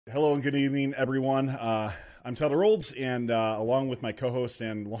Hello and good evening, everyone. I'm Tyler Olds, and along with my co-host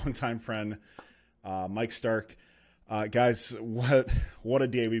and longtime friend, Mike Stark. Guys, what a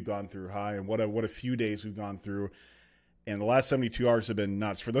day we've gone through, and what a few days we've gone through. And the last 72 hours have been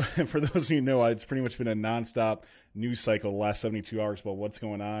nuts. For those of you who know, it's pretty much been a nonstop news cycle the last 72 hours about what's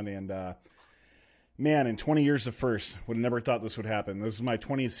going on. And man, in 20 years of First, would have never thought this would happen. This is my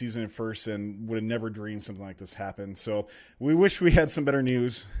 20th season at First, and would have never dreamed something like this happened. So we wish we had some better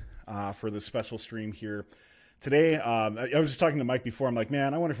news for this special stream here today. I was just talking to Mike before. I'm like,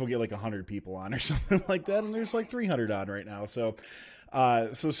 man, I wonder if we'll get like 100 people on or something like that. And there's like 300 on right now. So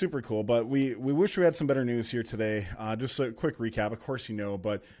super cool. But we wish we had some better news here today. Just a quick recap. Of course,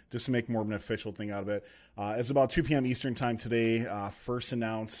 but just to make more of an official thing out of it. It's about 2 p.m. Eastern time today. First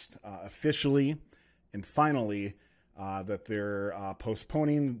announced officially and finally that they're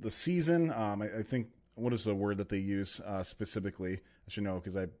postponing the season. I think, what is the word that they use specifically? I should know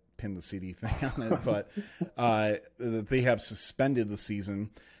because I pinned the CD thing on it. But they have suspended the season.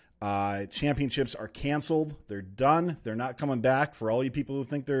 Championships are canceled. They're done. They're not coming back. For all you people who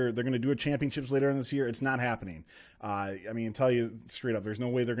think they're going to do a championships later in this year, it's not happening. I tell you straight up, there's no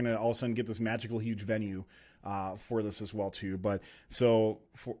way they're going to all of a sudden get this magical huge venue for this as well too. But so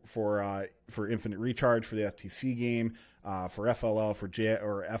for Infinite Recharge, for the FTC game, for FLL, for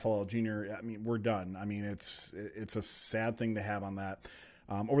FLL Junior, we're done. It's a sad thing to have on that.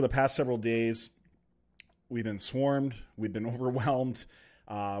 Over the past several days, we've been swarmed. We've been overwhelmed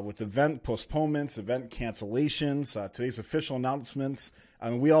with event postponements, event cancellations, today's official announcements.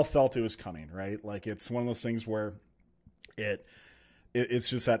 We all felt it was coming, right? Like, it's one of those things where it's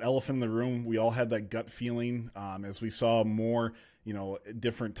just that elephant in the room. We all had that gut feeling as we saw more,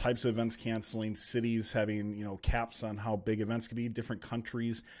 different types of events canceling, cities having, caps on how big events could be, different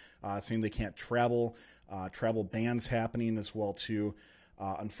countries saying they can't travel, travel bans happening as well too.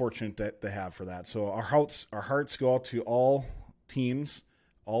 Unfortunate that they have for that. So our hearts go out to all teams,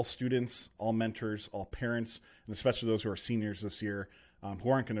 all students, all mentors, all parents, and especially those who are seniors this year, who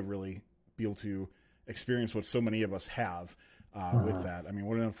aren't going to really be able to experience what so many of us have with that.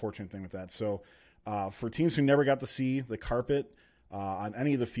 What an unfortunate thing with that. So for teams who never got to see the carpet on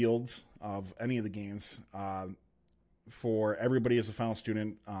any of the fields of any of the games, for everybody as a final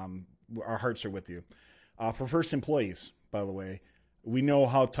student, our hearts are with you. For First employees, by the way, we know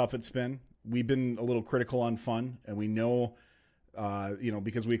how tough it's been. We've been a little critical on fun, and we know,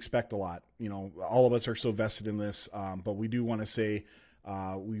 because we expect a lot. All of us are so vested in this, but we do want to say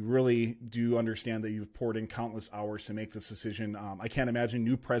we really do understand that you've poured in countless hours to make this decision. I can't imagine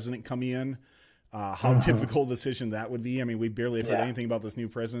new president coming in, how difficult a decision that would be. We barely have heard anything about this new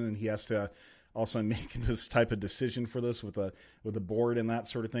president, and he has to also make this type of decision for this with the board and that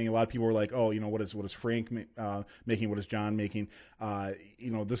sort of thing. A lot of people were like, oh, what is Frank making? What is John making?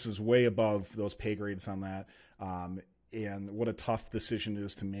 This is way above those pay grades on that. And what a tough decision it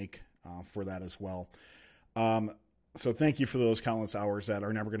is to make for that as well. So thank you for those countless hours that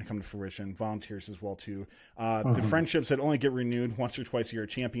are never going to come to fruition. Volunteers as well too. The friendships that only get renewed once or twice a year at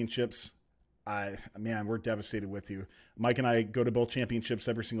championships. We're devastated with you. Mike and I go to both championships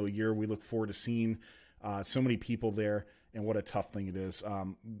every single year. We look forward to seeing so many people there, and what a tough thing it is.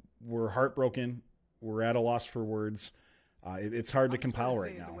 We're heartbroken. We're at a loss for words. It's hard to compile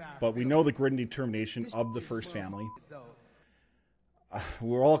right now, but we know the grit and determination of the First family.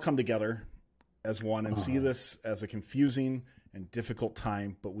 We'll all come together as one and see this as a confusing and difficult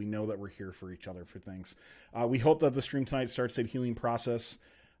time, but we know that we're here for each other for things. We hope that the stream tonight starts that healing process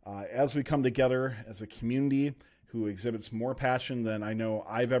as we come together as a community who exhibits more passion than I know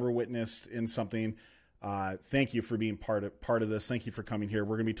I've ever witnessed in something. Thank you for being part of this. Thank you for coming here.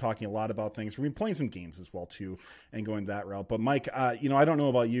 We're going to be talking a lot about things. We're going to be playing some games as well too, and going that route. But Mike, I don't know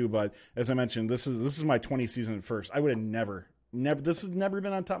about you, but as I mentioned, this is my 20th season at First. I would have never. This has never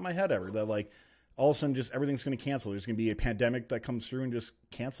been on top of my head ever. That like all of a sudden just everything's going to cancel. There's going to be a pandemic that comes through and just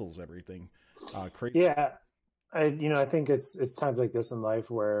cancels everything. Crazy. Yeah. I think it's times like this in life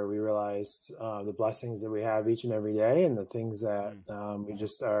where we realized the blessings that we have each and every day, and the things that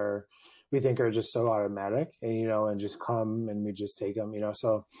we think are just so automatic, and just come and we just take them,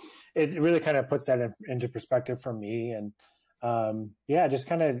 So it really kind of puts that into perspective for me. And just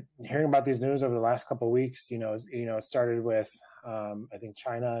kind of hearing about these news over the last couple of weeks, it started with I think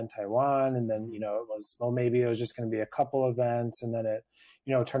China and Taiwan, and then maybe it was just going to be a couple events, and then it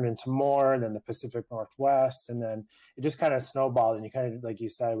turned into more, and then the Pacific Northwest, and then it just kind of snowballed, and you kind of, like you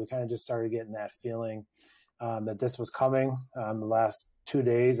said, we kind of just started getting that feeling that this was coming. The last 2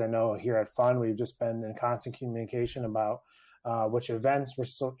 days, I know here at Fun, we've just been in constant communication about which events were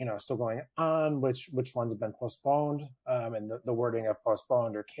still going on, which ones have been postponed, and the wording of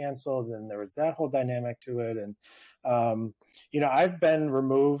postponed or canceled, and there was that whole dynamic to it. And I've been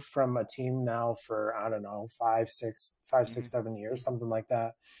removed from a team now for, I don't know, 5, 6, 7 years, something like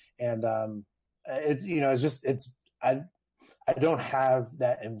that. And I don't have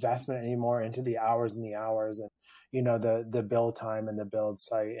that investment anymore into the hours and the build time and the build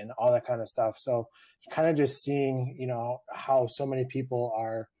site and all that kind of stuff. So kind of just seeing, how so many people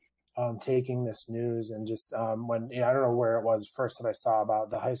are taking this news, and just when, I don't know where it was first that I saw about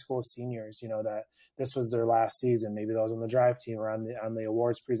the high school seniors, that this was their last season, maybe those on the drive team or on the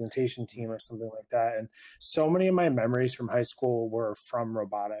awards presentation team or something like that. And so many of my memories from high school were from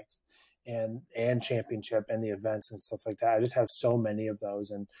robotics and championship and the events and stuff like that. I just have so many of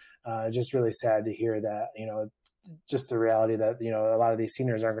those, and just really sad to hear that, just the reality that, a lot of these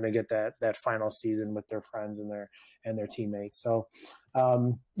seniors aren't going to get that final season with their friends and their teammates. So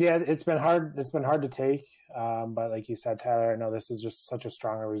it's been hard. It's been hard to take. But like you said, Tyler, I know this is just such a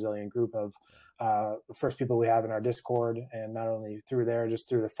strong and resilient group of the first people we have in our Discord, and not only through there, just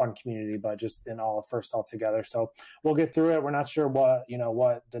through the fun community, but just in all first all together. So we'll get through it. We're not sure what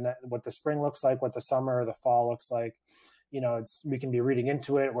the spring looks like, what the summer or the fall looks like. We can be reading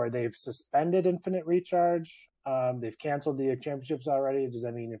into it where they've suspended Infinite Recharge. They've canceled the championships already. Does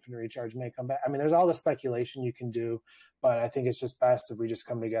that mean Infinite Recharge may come back? I mean, there's all the speculation you can do, but I think it's just best if we just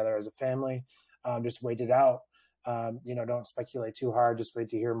come together as a family, just wait it out. Don't speculate too hard. Just wait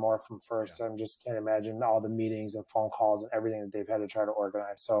to hear more from first. Yeah. I just can't imagine all the meetings and phone calls and everything that they've had to try to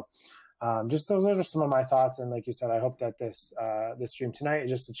organize. So just those are just some of my thoughts. And like you said, I hope that this stream tonight is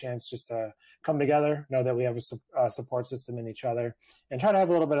just a chance just to come together, know that we have a support system in each other, and try to have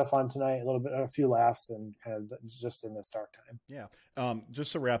a little bit of fun tonight, a few laughs, and kind of just in this dark time. Yeah.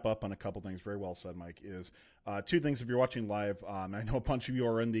 Just to wrap up on a couple things, very well said, Mike, is two things. If you're watching live, I know a bunch of you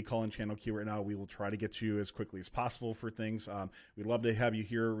are in the call-in channel queue right now. We will try to get you as quickly as possible for things. We'd love to have you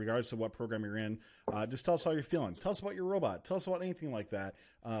here, regardless of what program you're in. Just tell us how you're feeling. Tell us about your robot. Tell us about anything like that.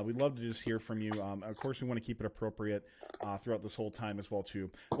 We'd love to just hear from you. Of course, we want to keep it appropriate throughout this whole time as well, too.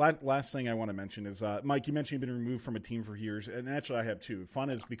 Last thing I want to mention is, Mike, you mentioned you've been removed from a team for years, and actually I have too. Fun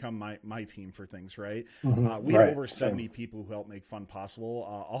has become my team for things, right? Mm-hmm. We have over 70 people who help make fun possible,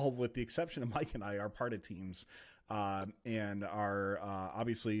 all with the exception of Mike and I are part of teams. And are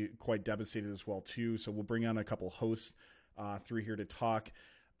obviously quite devastated as well, too. So we'll bring on a couple hosts through here to talk.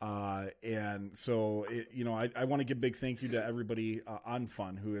 And so, I want to give a big thank you to everybody on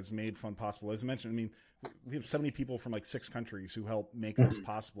Fun who has made Fun possible. As I mentioned, I mean, we have 70 people from like 6 countries who help make this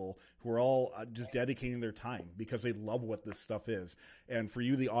possible, who are all just dedicating their time because they love what this stuff is. And for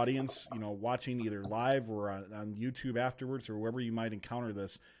you, the audience, watching either live or on YouTube afterwards or wherever you might encounter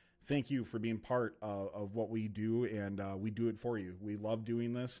this, thank you for being part of what we do, and we do it for you. We love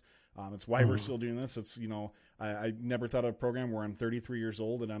doing this. It's why we're still doing this. It's, I never thought of a program where I'm 33 years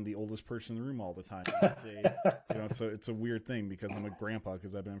old and I'm the oldest person in the room all the time. It's a weird thing because I'm a grandpa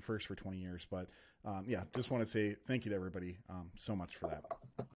because I've been first for 20 years. But just want to say thank you to everybody so much for that.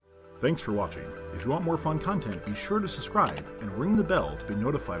 Thanks for watching. If you want more fun content, be sure to subscribe and ring the bell to be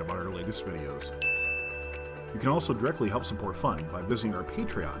notified about our latest videos. You can also directly help support Fun by visiting our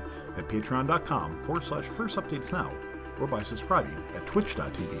Patreon at patreon.com/firstupdatesnow or by subscribing at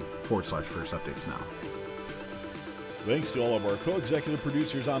twitch.tv/firstupdatesnow. Thanks to all of our co-executive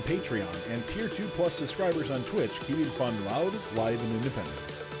producers on Patreon and Tier 2 Plus subscribers on Twitch, keeping Fun loud, live, and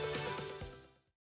independent.